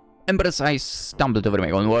 Embarrassed, I stumbled over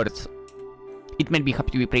my own words. It made me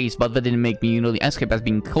happy to be praised, but that didn't make me really as happy as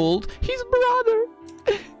being called his brother.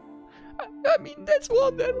 I mean, that's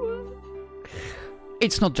wonderful.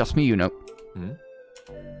 It's not just me, you know.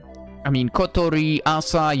 I mean, Kotori,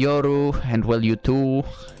 Asa, Yoru, and well, you too.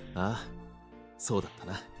 Ah, そうだった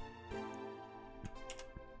な。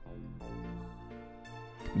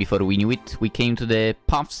Before we knew it, we came to the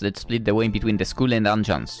paths that split the way between the school and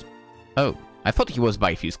Anchan's. Oh, I thought he was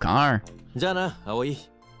by his car. じゃあな、葵。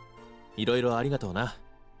いろいろありがとうな。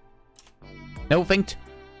No, thank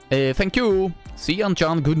you. See you,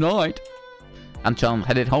 Anchan. Good night. Anchan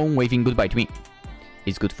headed home, waving goodbye to me.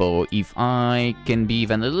 It's good for if I can be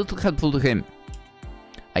even a little helpful to him.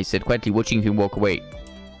 I said quietly, watching him walk away.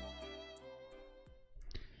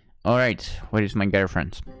 Alright, where is my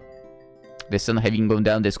girlfriend? The sun having gone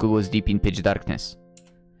down, the school was deep in pitch darkness.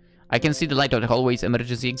 I can see the light of the hallway's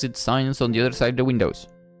emergency exit signs on the other side of the windows.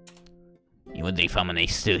 I wonder if Amane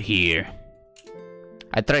is still here.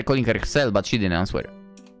 I tried calling her cell, but she didn't answer.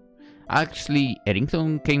 Actually, a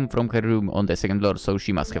ringtone came from her room on the second floor, so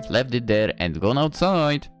she must have left it there and gone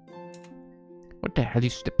outside. What the hell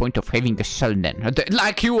is the point of having a cell then?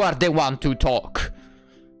 Like you are the one to talk!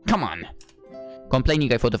 Come on!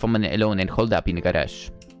 Complaining, I thought of Amane alone and holed up in the garage.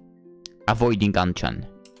 Avoiding Anchan.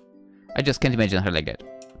 I just can't imagine her like that.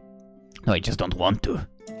 No, I just don't want to.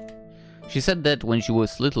 She said that when she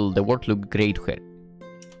was little, the world looked great to her.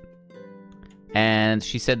 And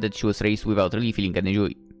she said that she was raised without really feeling any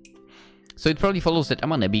joy. So it probably follows that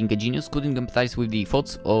Amane, being a genius, couldn't empathize with the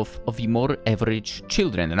thoughts of the more average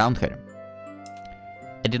children around her.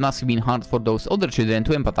 And it must have been hard for those other children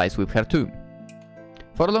to empathize with her too.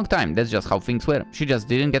 For a long time, that's just how things were. She just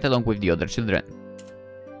didn't get along with the other children.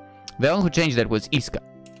 The one who changed that was Iska.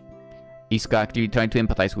 Iska actively tried to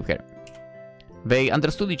empathize with her. They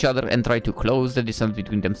understood each other and tried to close the distance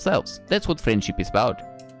between themselves. That's what friendship is about.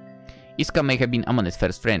 Iska may have been Amane's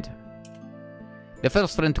first friend. The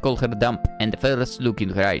first friend to call her dumb, and the first look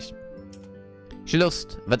into her eyes. She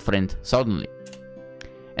lost that friend suddenly.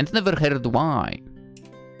 And never heard why.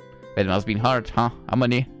 That must have been hard, huh,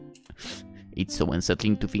 Amane? It's so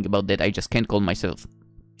unsettling to think about that, I just can't calm myself.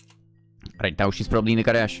 Right now she's probably in the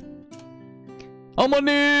garage.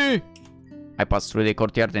 Amane! I passed through the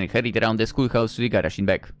courtyard and hurried around the schoolhouse to the garage in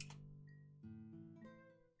back.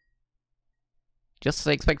 Just as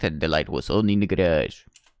I expected, the light was on in the garage.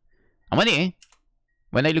 Amane!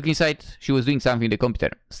 When I looked inside, she was doing something on the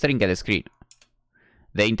computer, staring at the screen.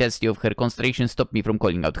 The intensity of her concentration stopped me from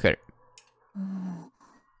calling out to her.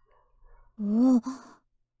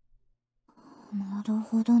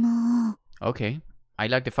 Okay. I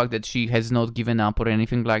like the fact that she has not given up or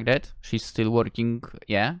anything like that. She's still working,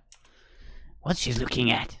 yeah? What's she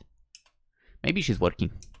looking at? Maybe she's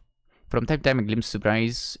working. From time to time I glimpse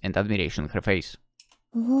surprise and admiration on her face.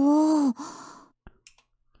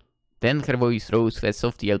 Then her voice rose with a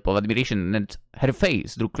soft yelp of admiration and her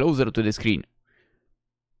face drew closer to the screen.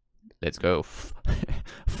 Let's go.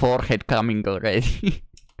 Forehead coming already.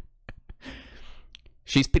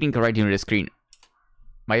 She's peering right into the screen.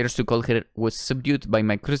 My urge to call her was subdued by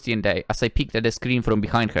my curiosity and as I peeked at the screen from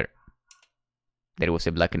behind her. There was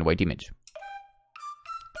a black and white image.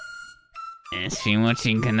 Is she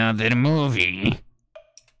watching another movie?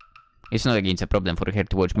 It's not against a problem for her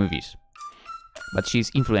to watch movies. But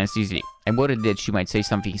she's influenced easily. I'm worried that she might say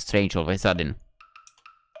something strange all of a sudden.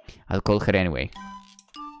 I'll call her anyway.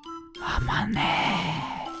 Amane!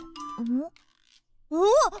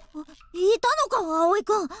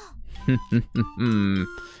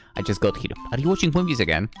 I just got here. Are you watching movies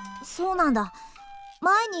again? そうなんだ。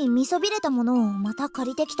前に見そびれたものをまた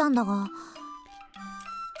借りてきたんだが。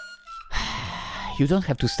You don't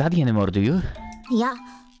have to study anymore, do you? いや、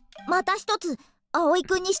また一つ葵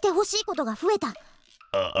くんにしてほしいことが増えた。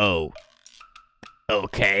Oh.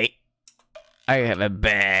 Okay. I have a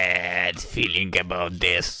bad feeling about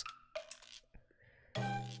this.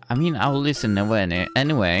 I mean, I'll listen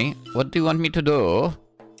anyway. What do you want me to do?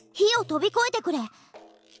 火を飛び越えてくれ。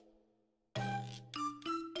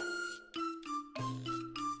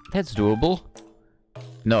That's doable.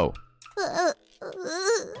 No.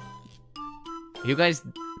 You guys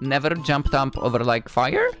never jumped up over like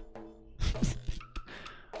fire?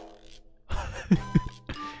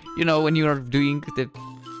 You know, when you're doing the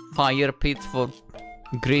fire pit for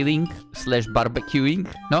grilling / barbecuing?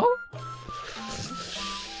 No?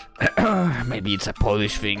 Maybe it's a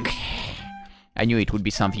Polish thing. I knew it would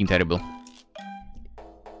be something terrible.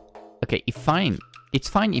 Okay, fine. It's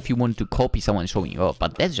fine if you want to copy someone showing off,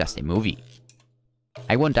 but that's just a movie.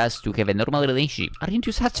 I want us to have a normal relationship. Aren't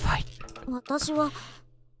you satisfied? 私は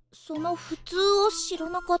その普通を知ら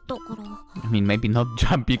なかったから。I mean, maybe not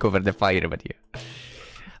jumping over the fire, but yeah.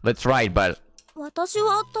 That's right, but... 私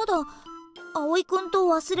はただ葵くんと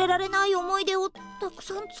忘れられない思い出をたく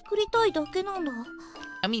さん作りたいだけなんだ。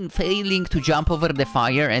I mean, failing to jump over the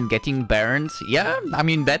fire and getting burned, yeah, I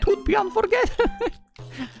mean, that would be unforgettable.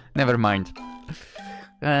 Never mind.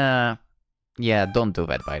 Yeah, don't do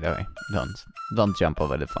that, by the way. Don't jump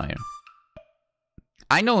over the fire.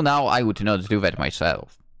 I know now I would not do that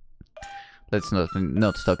myself. Let's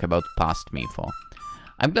not talk about past me for.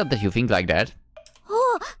 I'm glad that you think like that. お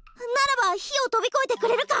う、ならば火を飛び越えてく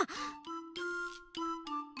れるか。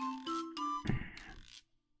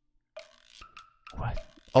What?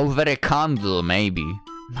 Over a candle, maybe.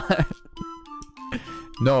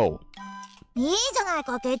 No. いいじゃない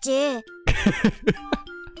か、ケチ。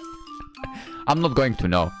I'm not going to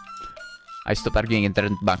know. I stopped arguing and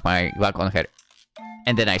turned back my back on her.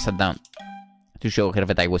 And then I sat down to show her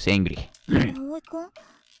that I was angry.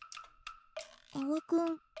 葵く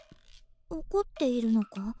ん、怒っているの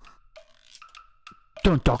か？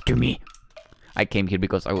 Don't talk to me. I came here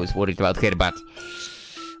because I was worried about her, but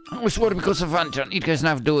I was worried because of Anton. It has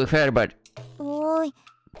nothing to do with her, but おい、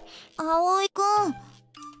葵くん。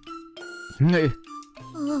葵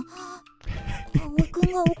く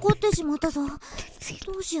んが怒ってしまったぞ。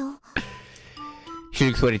どうしよう。She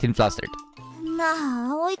looks worried and flustered. な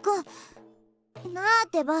あ、葵くん。なあっ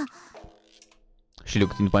てば。She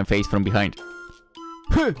looked into my face from behind.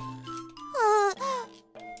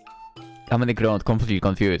 I'm on the ground, completely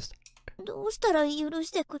confused. どうしたら許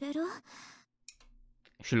してくれる？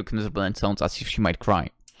 She looked miserable and sounds as if she might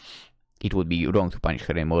cry. It would be wrong to punish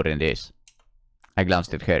her any more than this. I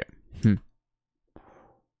glanced at her.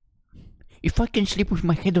 If I can sleep with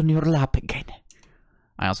my head on your lap again.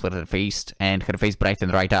 I asked for her face, and her face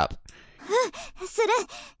brightened right up. す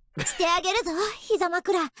る。してあげるぞ、膝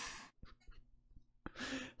枕。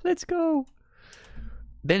Let's go.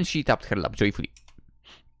 Then she tapped her lap joyfully.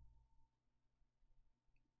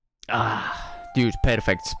 Ah, dude,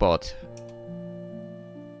 perfect spot.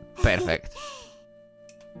 Perfect.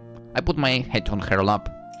 I put my head on her lap.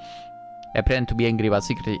 I pretended to be angry, but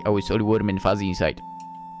secretly I was all warm and fuzzy inside.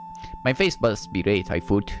 My face must be red, I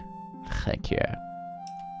thought. Heck yeah.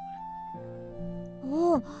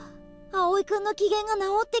 おう、葵くんの機嫌が治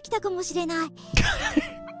ってきたかもしれない。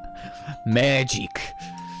Magic.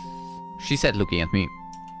 She said, looking at me.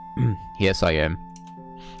 Yes, I am.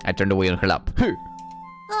 I turned away on her lap.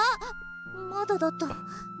 あ、まだだった。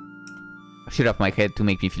She rubbed my head to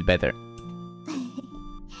make me feel better.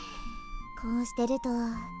 こうしてると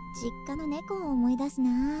実家の猫を思い出すな。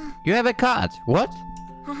 You have a cat? What?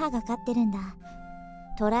 母が飼ってるんだ。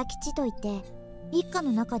虎吉といって一家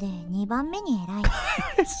の中で2番目に偉い。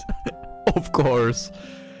Of course.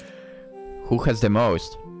 Who has the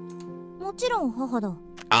most? もちろん母だ。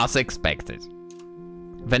As expected.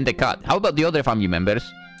 Then the cat. How about the other family members?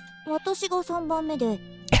 私が3番目で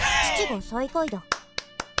父が最下位だ。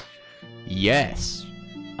Yes.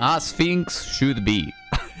 As things should be.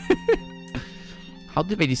 How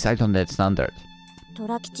did they decide on that standard? ト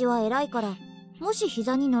ラ吉は偉いから、もし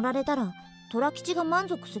膝に乗られたら、トラ吉が満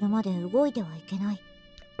足するまで動いてはいけない。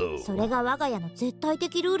それが我が家の絶対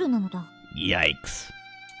的ルールなのだ。Yikes.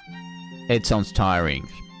 It sounds tiring.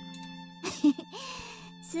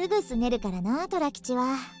 すぐすねるからな、トラ吉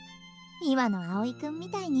は。今の葵くんみ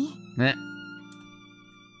たいに。ね。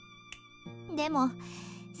でも、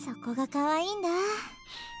そこが可愛いんだ。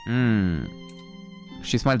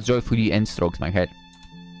She smiles joyfully and strokes my head.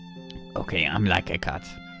 Okay, I'm like a cat.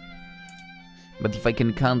 But if I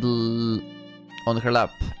can cuddle on her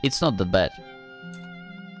lap, it's not that bad.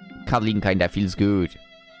 Cuddling kinda feels good.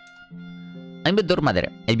 I'm a dorm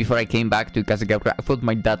mother, and before I came back to Kasagawa, I followed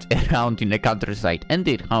my dad around in the countryside and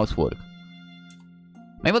did housework.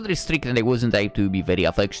 My mother is strict and I wasn't able to be very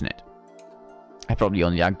affectionate. I probably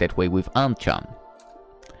only act that way with Aunt-chan.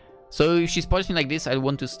 So if she spoils me like this, I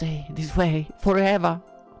want to stay this way forever.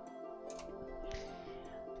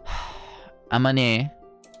 Amane.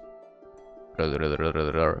 I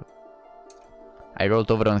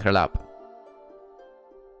rolled over on her lap.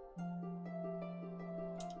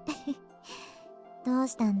 どう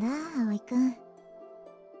したんだ、葵くん。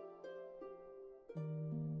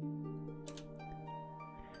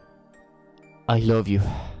I love you.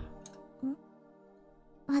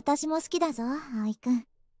 私も好きだぞ、葵くん。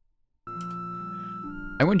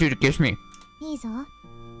I want you to kiss me. いいぞ。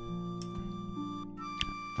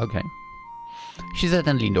Okay. She sat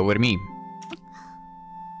and leaned over me.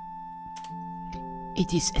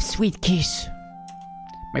 It is a sweet kiss.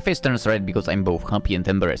 My face turns red because I'm both happy and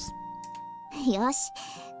embarrassed. よし、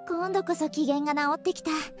今度こそ機嫌が治ってきた。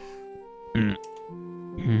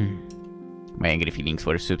My angry feelings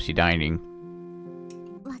were subsiding.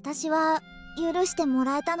 私は許しても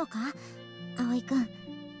らえたのか、葵くん。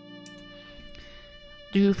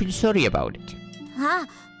Do you feel sorry about it? ああ、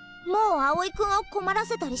もう葵くんを困ら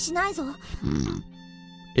せたりしないぞ。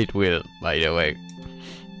It will, by the way.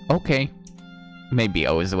 Okay. Maybe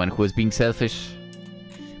I was the one who was being selfish.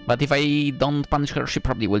 But if I don't punish her, she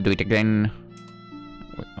probably will do it again.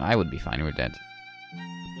 I would be fine with that.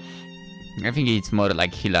 I think it's more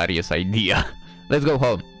like hilarious idea. Let's go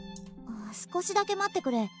home. 少しだけ待って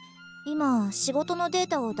くれ。今、仕事のデー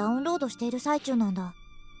タをダウンロードしている最中なんだ。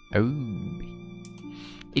Oh.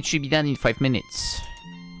 It should be done in 5 minutes.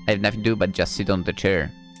 I have nothing to do but just sit on the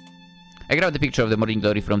chair. I grabbed the picture of the morning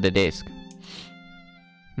glory from the desk.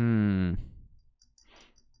 When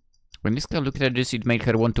this girl looked at this, it made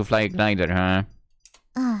her want to fly a glider, huh?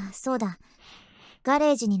 ああ、そうだ。ガ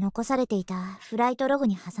レージに残されていたフライトログ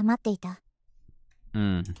に挟まっていた。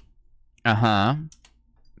Uh-huh.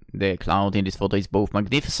 The cloud in this photo is both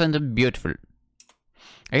magnificent and beautiful.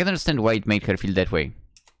 I can understand why it made her feel that way.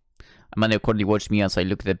 Amane accordingly watched me as I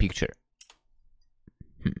looked at the picture.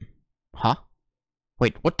 Huh?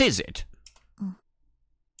 Wait, what is it?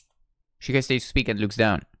 She hesitates to speak and looks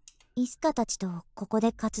down. イスカたちとここ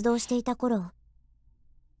で活動していた頃、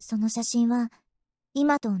その写真は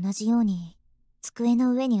今と同じように机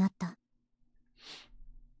の上にあった。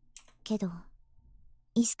けど、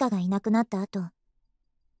イスカがいなくなった後、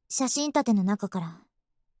写真立ての中から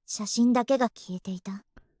写真だけが消えていた。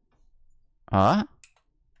Huh?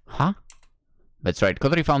 That's right,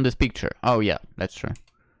 Kotori found this picture. Oh yeah, that's true.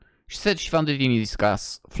 She said she found it in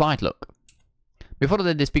Iska's flight log. Before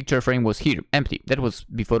that, this picture frame was here, empty. That was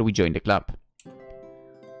before we joined the club.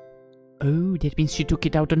 Oh, that means she took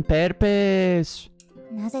it out on purpose.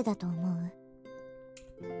 なぜだと思う？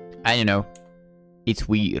 I don't know. It's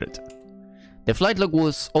weird. The flight log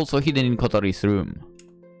was also hidden in Kotori's room.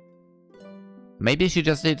 Maybe she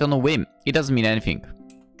just did it on a whim. It doesn't mean anything.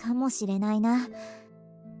 かもしれないな。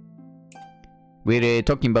We're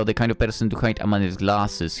talking about the kind of person to hide Amane's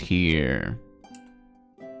glasses here.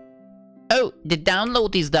 Oh, the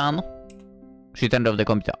download is done. She turned off the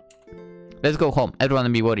computer. Let's go home. Everyone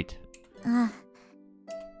will be worried. ああ。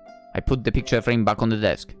I put the picture frame back on the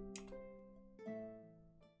desk.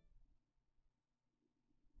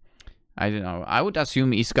 I don't know. I would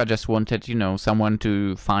assume Iska just wanted, you know, someone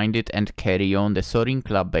to find it and carry on the soaring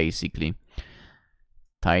club, basically.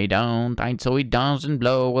 Tie down tight so it doesn't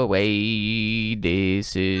blow away.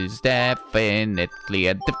 This is definitely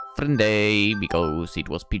a different day because it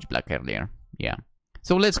was pitch black earlier. Yeah.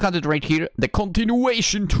 So let's cut it right here. The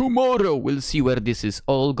continuation tomorrow. We'll see where this is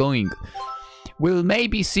all going. We'll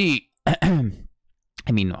maybe see... I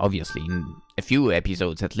mean, obviously, in a few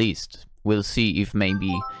episodes at least. We'll see if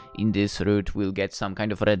maybe in this route we'll get some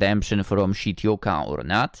kind of redemption from Shitioka or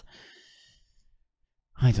not.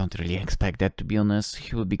 I don't really expect that, to be honest.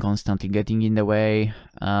 He will be constantly getting in the way.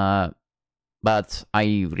 But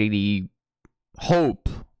I really hope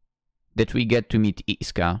that we get to meet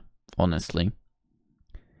Iska, honestly.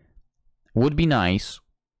 would be nice.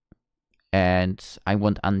 And I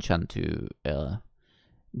want Anchan to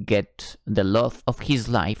get the love of his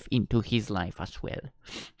life into his life as well.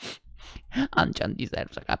 Anchan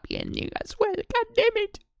deserves a happy ending as well. God damn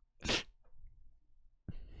it.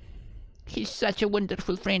 He's such a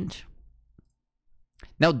wonderful friend.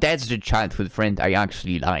 Now that's the childhood friend I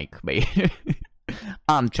actually like.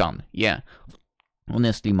 Anchan, yeah.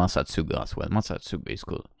 Honestly, Masatsuga as well. Masatsuga is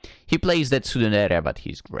cool. He plays that tsundere, but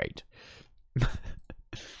he's great.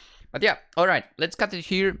 But yeah, alright, let's cut it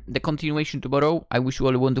here. The continuation tomorrow. I wish you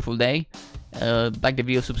all a wonderful day. Like the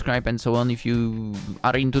video, subscribe, and so on if you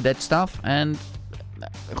are into that stuff. And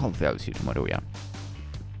hopefully I'll see you tomorrow, yeah.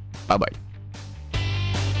 Bye-bye.